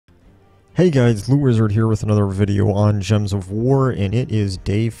Hey guys, Loot Wizard here with another video on Gems of War, and it is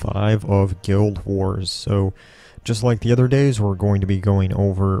day 5 of Guild Wars. So, just like the other days, we're going to be going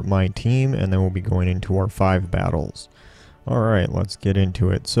over my team, and then we'll be going into our 5 battles. Alright, let's get into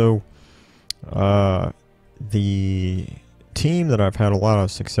it. So, the team that I've had a lot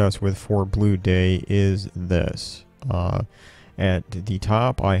of success with for Blue Day is this. At the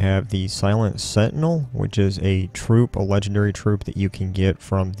top, I have the Silent Sentinel, which is a troop, a legendary troop that you can get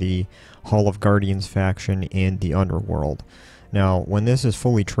from the Hall of Guardians faction in the Underworld. Now, when this is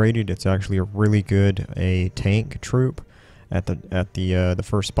fully traded, it's actually a really good tank troop at the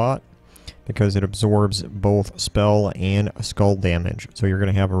first spot, because it absorbs both spell and skull damage. So you're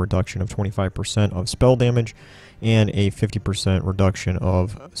going to have a reduction of 25% of spell damage and a 50% reduction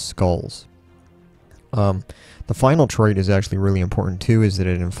of skulls. The final trait is actually really important too, is that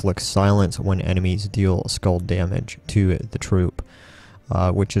it inflicts silence when enemies deal skull damage to the troop,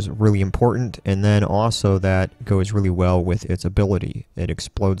 which is really important. And then also that goes really well with its ability. It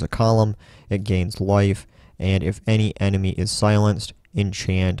explodes a column, it gains life, and if any enemy is silenced,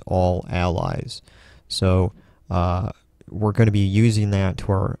 enchant all allies. So we're going to be using that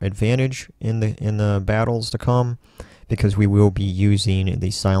to our advantage in the battles to come, because we will be using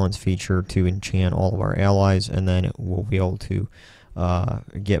the silence feature to enchant all of our allies, and then we'll be able to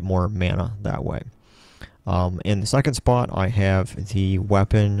get more mana that way. In the second spot, I have the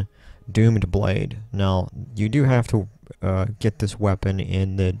weapon Doomed Blade. Now, you do have to get this weapon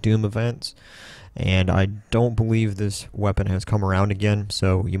in the Doom events, and I don't believe this weapon has come around again,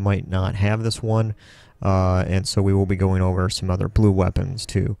 so you might not have this one, and so we will be going over some other blue weapons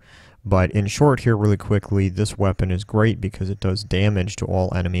too. But in short here, really quickly, this weapon is great because it does damage to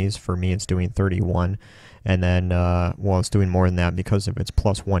all enemies. For me, it's doing 31. And then, well, it's doing more than that because of its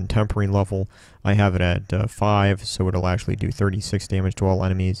 +1 tempering level. I have it at 5, so it'll actually do 36 damage to all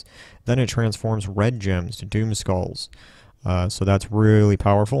enemies. Then it transforms red gems to Doom Skulls. So that's really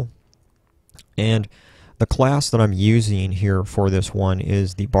powerful. And the class that I'm using here for this one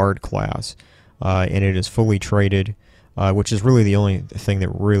is the Bard class. And it is fully traded, which is really the only thing that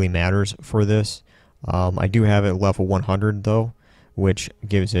really matters for this. I do have it level 100 though, which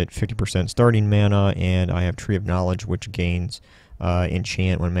gives it 50% starting mana, and I have Tree of Knowledge, which gains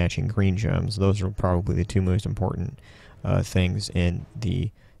enchant when matching green gems. Those are probably the two most important things in the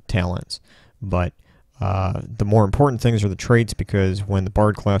talents. But the more important things are the traits, because when the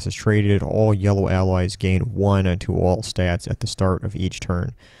Bard class is traded, all yellow allies gain 1 to all stats at the start of each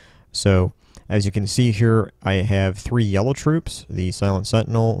turn. So as you can see here, I have 3 yellow troops: the Silent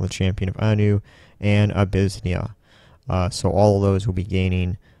Sentinel, the Champion of Anu, and Abyssnia. So all of those will be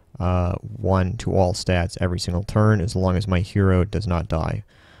gaining 1 to all stats every single turn, as long as my hero does not die.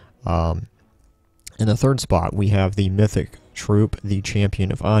 In the third spot, we have the Mythic troop, the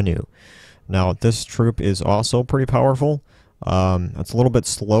Champion of Anu. Now, this troop is also pretty powerful. It's a little bit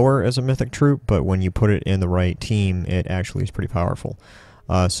slower as a Mythic troop, but when you put it in the right team, it actually is pretty powerful.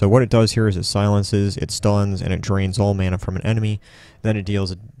 So what it does here is it silences, it stuns, and it drains all mana from an enemy. Then it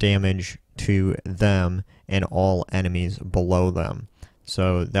deals damage to them and all enemies below them.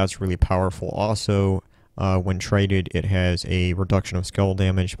 So that's really powerful. Also, when traded, it has a reduction of skull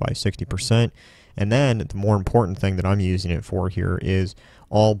damage by 60%. And then the more important thing that I'm using it for here is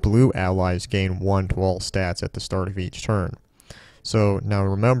all blue allies gain 1 to all stats at the start of each turn. So now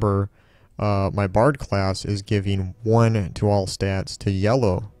remember, my Bard class is giving 1 to all stats to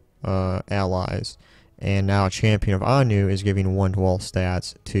yellow allies, and now Champion of Anu is giving 1 to all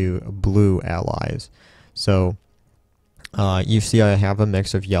stats to blue allies. So you see I have a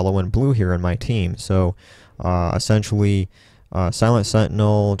mix of yellow and blue here in my team. So essentially, Silent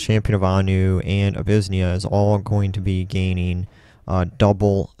Sentinel, Champion of Anu, and Abyssnia is all going to be gaining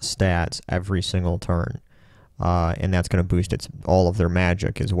double stats every single turn, and that's going to boost all of their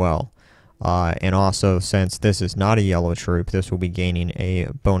magic as well. And also, since this is not a yellow troop, this will be gaining a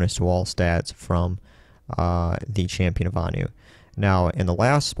bonus to all stats from the Champion of Anu. Now, in the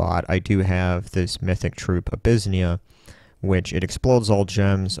last spot, I do have this Mythic troop, Abyssnia, which it explodes all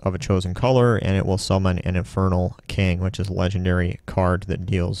gems of a chosen color, and it will summon an Infernal King, which is a legendary card that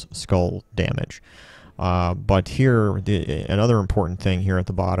deals skull damage. But here, another important thing here at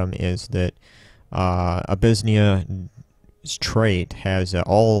the bottom is that Abyssnia trait has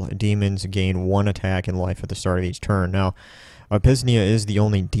all demons gain 1 attack and life at the start of each turn. Now, Abyssnia is the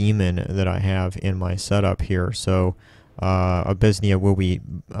only demon that I have in my setup here, so Abyssnia will be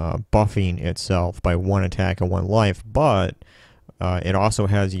buffing itself by 1 attack and 1 life, but it also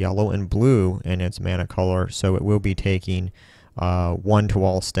has yellow and blue in its mana color, so it will be taking 1 to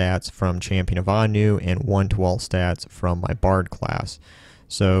all stats from Champion of Anu and 1 to all stats from my Bard class.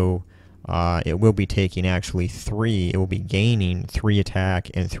 So it will be taking actually 3, it will be gaining 3 attack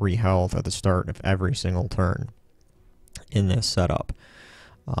and 3 health at the start of every single turn in this setup.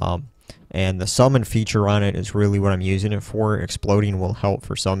 And the summon feature on it is really what I'm using it for. Exploding will help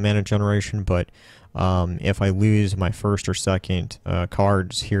for some mana generation, but if I lose my first or second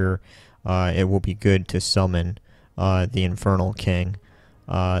cards here, it will be good to summon the Infernal King,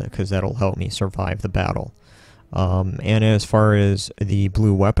 because that'll help me survive the battle. And as far as the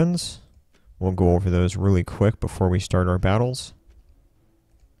blue weapons, we'll go over those really quick before we start our battles.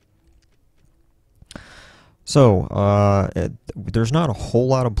 So, there's not a whole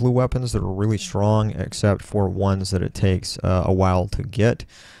lot of blue weapons that are really strong, except for ones that it takes a while to get.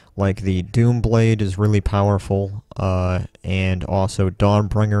 Like the Doomblade is really powerful, and also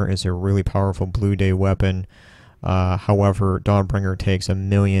Dawnbringer is a really powerful Blue Day weapon. However, Dawnbringer takes a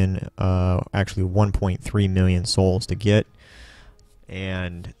million, actually 1.3 million souls to get,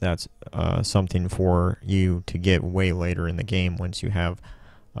 and that's something for you to get way later in the game once you have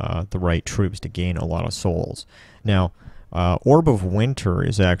the right troops to gain a lot of souls. Now, Orb of Winter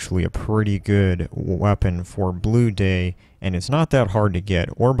is actually a pretty good weapon for Blue Day, and it's not that hard to get.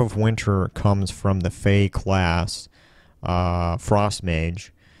 Orb of Winter comes from the Fey class, Frost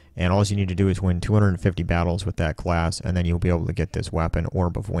Mage, and all you need to do is win 250 battles with that class, and then you'll be able to get this weapon,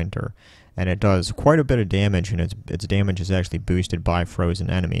 Orb of Winter. And it does quite a bit of damage, and its damage is actually boosted by frozen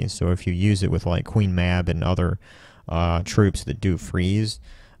enemies. So if you use it with like Queen Mab and other troops that do freeze,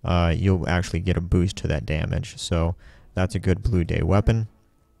 you'll actually get a boost to that damage. So that's a good Blue Day weapon.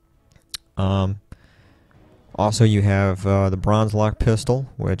 Also, you have the Bronze Lock Pistol,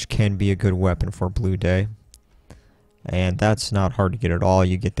 which can be a good weapon for Blue Day. And that's not hard to get at all.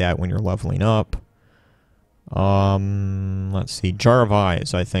 You get that when you're leveling up. Let's see. Jar of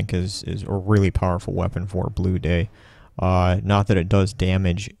Eyes, I think, is a really powerful weapon for Blue Day. Not that it does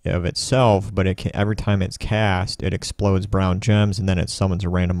damage of itself, but every time it's cast, it explodes brown gems, and then it summons a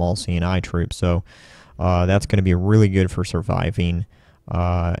random all-seeing eye troop. So that's going to be really good for surviving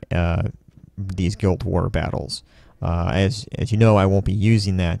these Guild War battles. As you know, I won't be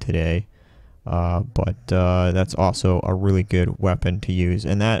using that today, but that's also a really good weapon to use.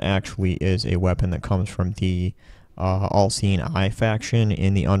 And that actually is a weapon that comes from the all-seeing eye faction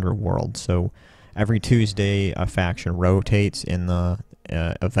in the Underworld. So every Tuesday, a faction rotates in the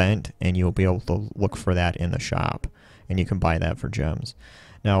event, and you'll be able to look for that in the shop, and you can buy that for gems.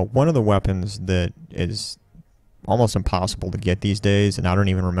 Now, one of the weapons that is almost impossible to get these days, and I don't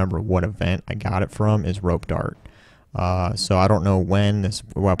even remember what event I got it from, is Rope Dart. So I don't know when this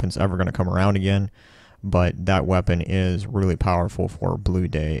weapon's ever going to come around again, but that weapon is really powerful for Blue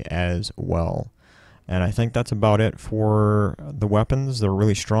Day as well. And I think that's about it for the weapons. They're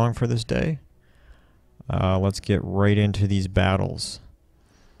really strong for this day. Let's get right into these battles.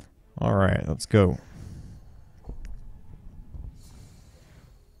 Alright, let's go.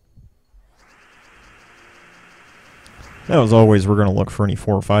 Now, as always, we're going to look for any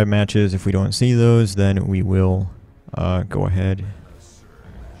 4 or 5 matches. If we don't see those, then we will go ahead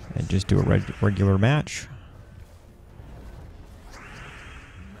and just do a regular match.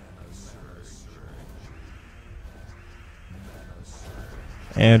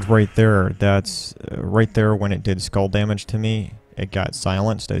 And right there, that's right there when it did skull damage to me, it got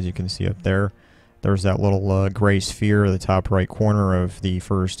silenced, as you can see up there. There's that little gray sphere in the top right corner of the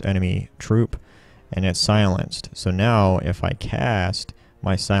first enemy troop, and it's silenced. So now, if I cast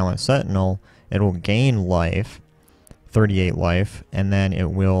my Silent Sentinel, it will gain life, 38 life, and then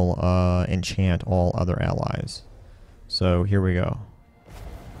it will enchant all other allies. So here we go.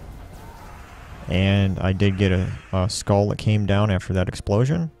 And I did get a skull that came down after that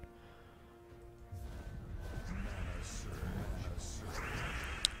explosion.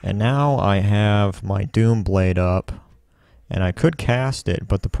 And now I have my Doomblade up, and I could cast it,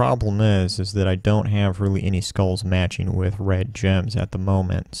 but the problem is that I don't have really any skulls matching with red gems at the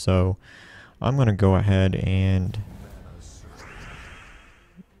moment. So I'm going to go ahead and...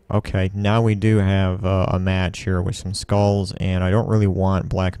 Okay, now we do have a match here with some skulls, and I don't really want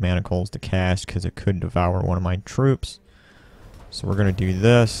Black Manacles to cast because it could devour one of my troops. So we're going to do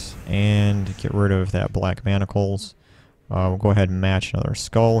this and get rid of that Black Manacles. We'll go ahead and match another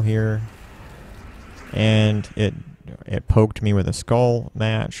skull here. And it poked me with a skull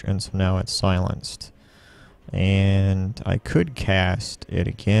match, and so now it's silenced. And I could cast it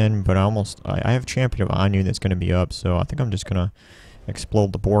again, but I have Champion of Anu that's going to be up, so I think I'm just going to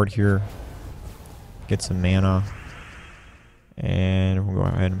explode the board here, get some mana, and we'll go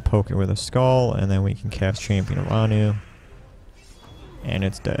ahead and poke it with a skull, and then we can cast Champion of Anu, and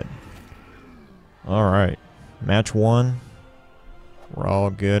it's dead. Alright, match 1. We're all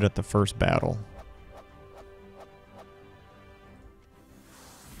good at the first battle.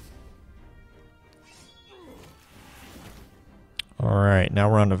 Alright,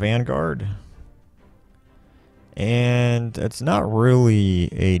 now we're on to Vanguard. And it's not really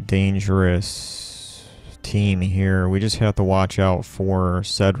a dangerous team here. We just have to watch out for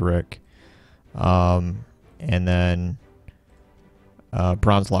Cedric. And then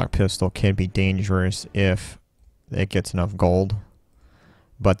Bronze Lock Pistol can be dangerous if it gets enough gold.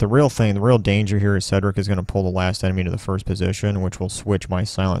 But the real danger here is Cedric is going to pull the last enemy to the first position, which will switch my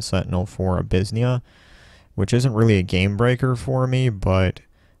Silent Sentinel for Abyssnia, which isn't really a game breaker for me, but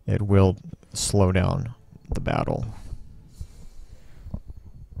it will slow down the battle.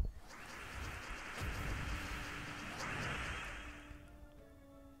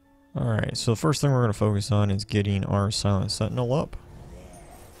 Alright, so the first thing we're going to focus on is getting our Silent Sentinel up.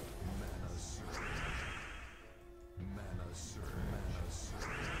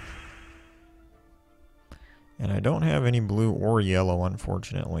 And I don't have any blue or yellow,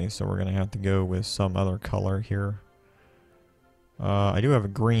 unfortunately, so we're going to have to go with some other color here. I do have a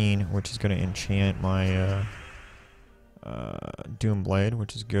green, which is going to enchant my Doomblade,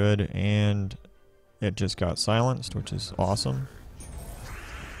 which is good, and it just got silenced, which is awesome.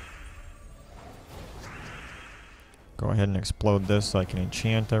 Go ahead and explode this so I can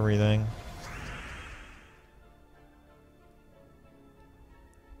enchant everything.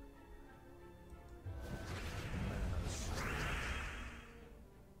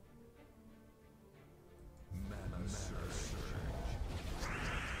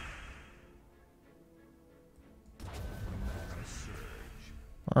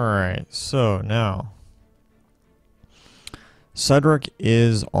 Alright, so now Cedric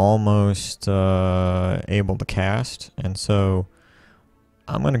is almost able to cast, and so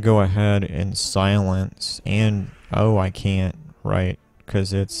I'm going to go ahead and silence, and oh, I can't, right,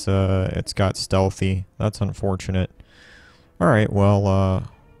 because it's got stealthy. That's unfortunate. Alright, well,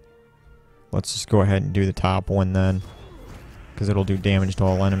 let's just go ahead and do the top one then, because it'll do damage to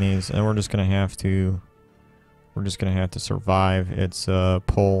all enemies, and we're just going to have to survive its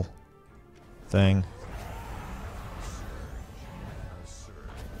pull thing.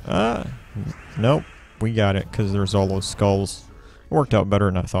 Nope, we got it because there's all those skulls. It worked out better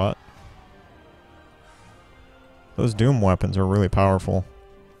than I thought. Those Doom weapons are really powerful.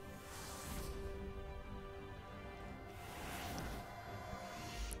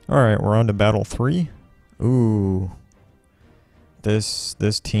 Alright, we're on to battle 3. Ooh. This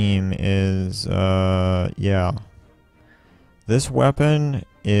team is, yeah. This weapon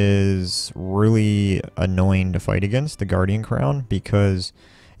is really annoying to fight against, the Guardian Crown, because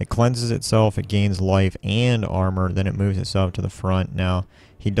it cleanses itself, it gains life and armor, then it moves itself to the front. Now,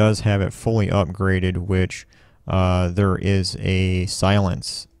 he does have it fully upgraded, which there is a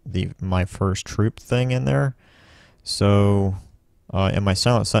silence, my first troop thing in there. So, and my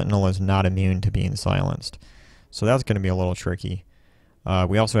Silent Sentinel is not immune to being silenced. So that's going to be a little tricky.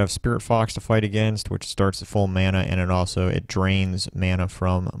 We also have Spirit Fox to fight against, which starts at full mana, and it drains mana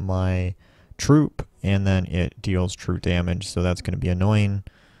from my troop, and then it deals true damage, so that's going to be annoying.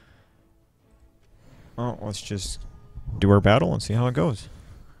 Well, let's just do our battle and see how it goes.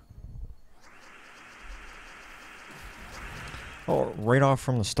 Oh, right off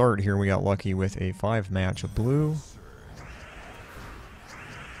from the start here, we got lucky with a 5 match of blue.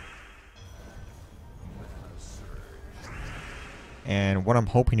 And what I'm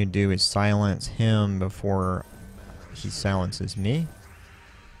hoping to do is silence him before he silences me.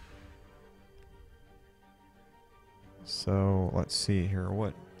 So let's see here.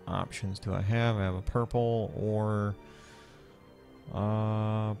 What options do I have? I have a purple or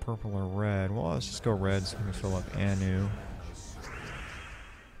red. Well, let's just go red so we can fill up Anu.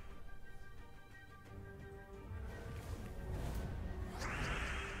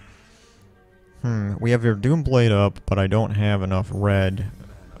 We have your Doomblade up, but I don't have enough red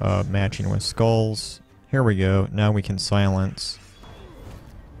matching with skulls. Here we go. Now we can silence.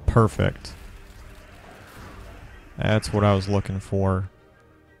 Perfect. That's what I was looking for.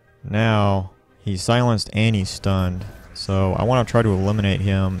 Now, he's silenced and he's stunned. So I want to try to eliminate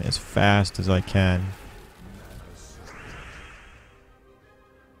him as fast as I can.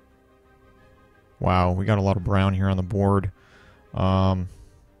 Wow, we got a lot of brown here on the board.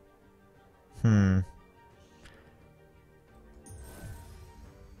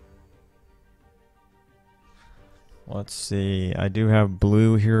 Let's see. I do have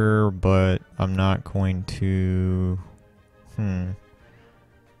blue here, but I'm not going to...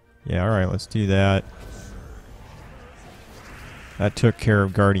 Yeah, alright, let's do that. That took care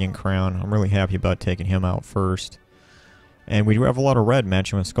of Guardian Crown. I'm really happy about taking him out first. And we do have a lot of red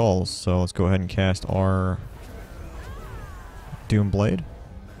matching with skulls, so let's go ahead and cast our Doomblade.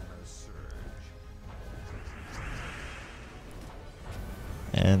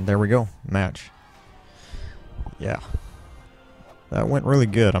 And there we go, match. Yeah. That went really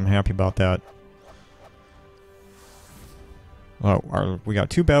good, I'm happy about that. We got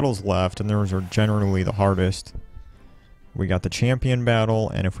 2 battles left, and those are generally the hardest. We got the champion battle,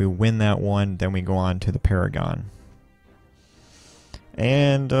 and if we win that one, then we go on to the Paragon.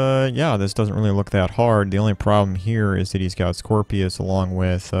 And, yeah, this doesn't really look that hard. The only problem here is that he's got Scorpius along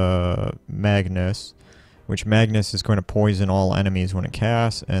with Magnus, which Magnus is going to poison all enemies when it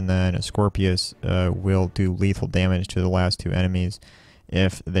casts, and then Scorpius will do lethal damage to the last 2 enemies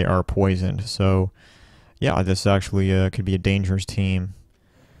if they are poisoned. So, yeah, this actually could be a dangerous team.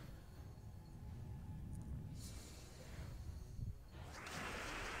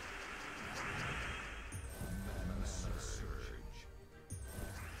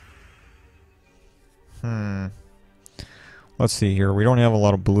 Let's see here. We don't have a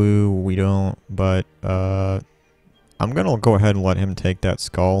lot of blue. We don't, but I'm going to go ahead and let him take that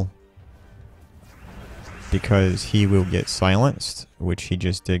skull, because he will get silenced, which he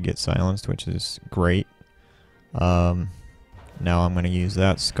just did get silenced, which is great. Now I'm going to use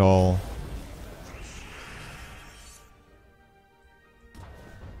that skull.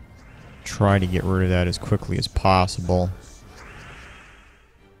 Try to get rid of that as quickly as possible.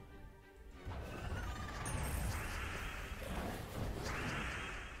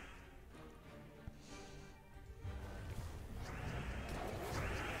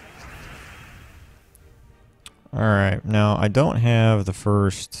 Alright, now I don't have the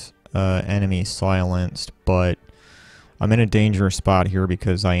first enemy silenced, but I'm in a dangerous spot here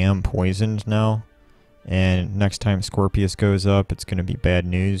because I am poisoned now. And next time Scorpius goes up, it's going to be bad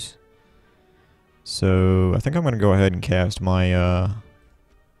news. So I think I'm going to go ahead and cast my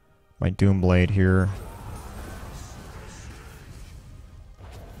my Doomblade here.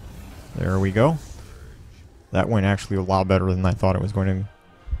 There we go. That went actually a lot better than I thought it was going to.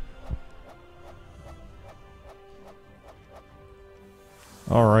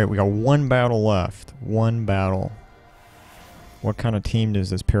 Alright, we got 1 battle left. 1 battle. What kind of team does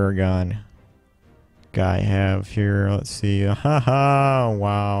this Paragon guy have here? Let's see. Haha,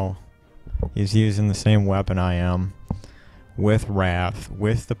 wow. He's using the same weapon I am. With Wrath,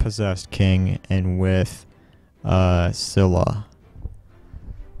 with the Possessed King, and with Scylla.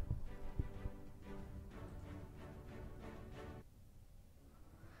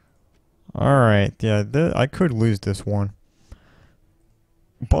 Alright, yeah, I could lose this one.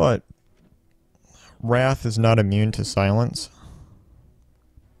 But Wrath is not immune to silence.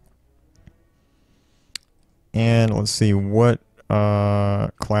 And let's see, what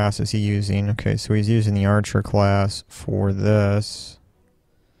class is he using? Okay, so he's using the Archer class for this.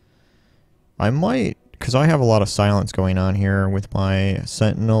 I might, because I have a lot of silence going on here with my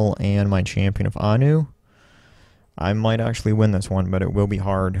Sentinel and my Champion of Anu. I might actually win this one, but it will be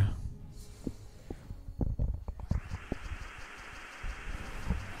hard.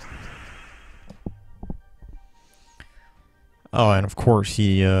 Oh, and of course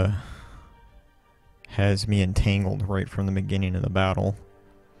he has me entangled right from the beginning of the battle.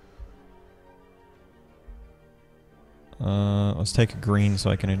 Let's take a green so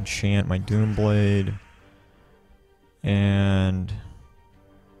I can enchant my Doomblade. And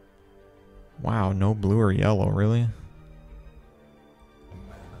wow, no blue or yellow, really?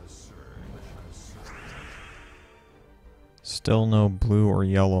 Still no blue or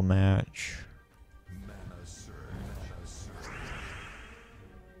yellow match.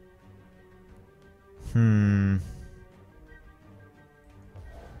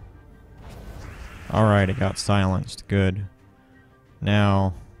 Alright, it got silenced. Good.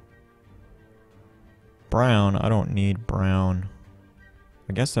 Now, brown. I don't need brown.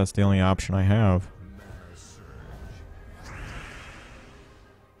 I guess that's the only option I have.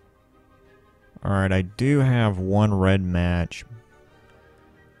 Alright, I do have 1 red match.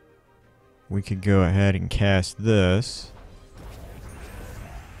 We could go ahead and cast this.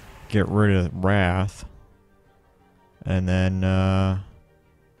 Get rid of Wrath. And then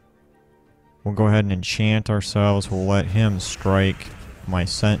we'll go ahead and enchant ourselves. We'll let him strike my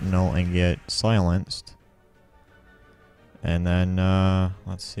Sentinel and get silenced. And then,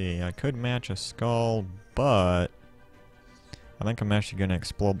 let's see. I could match a skull, but I think I'm actually going to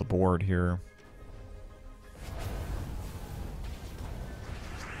explode the board here.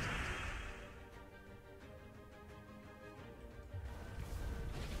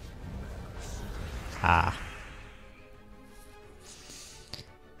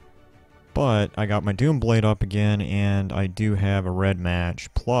 But I got my Doom Blade up again, and I do have a red match.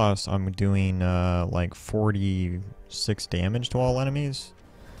 Plus, I'm doing like 46 damage to all enemies.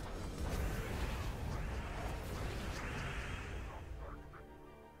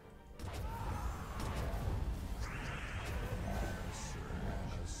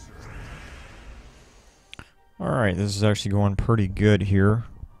 Alright, this is actually going pretty good here.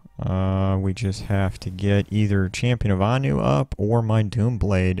 We just have to get either Champion of Anu up or my Doom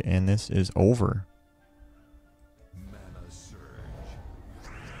Blade, and this is over.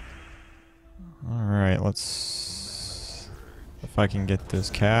 Alright, let's... if I can get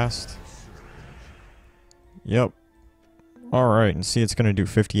this cast. Yep. Alright, and see, it's going to do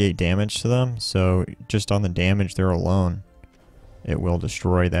 58 damage to them, so just on the damage there alone, it will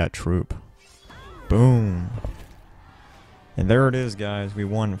destroy that troop. Boom. And there it is, guys. We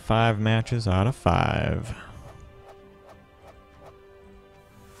won 5 matches out of 5.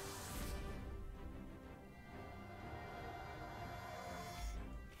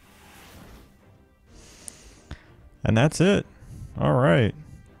 And that's it. Alright.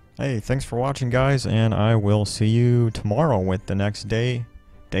 Hey, thanks for watching, guys, and I will see you tomorrow with the next day,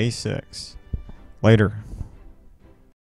 day 6. Later.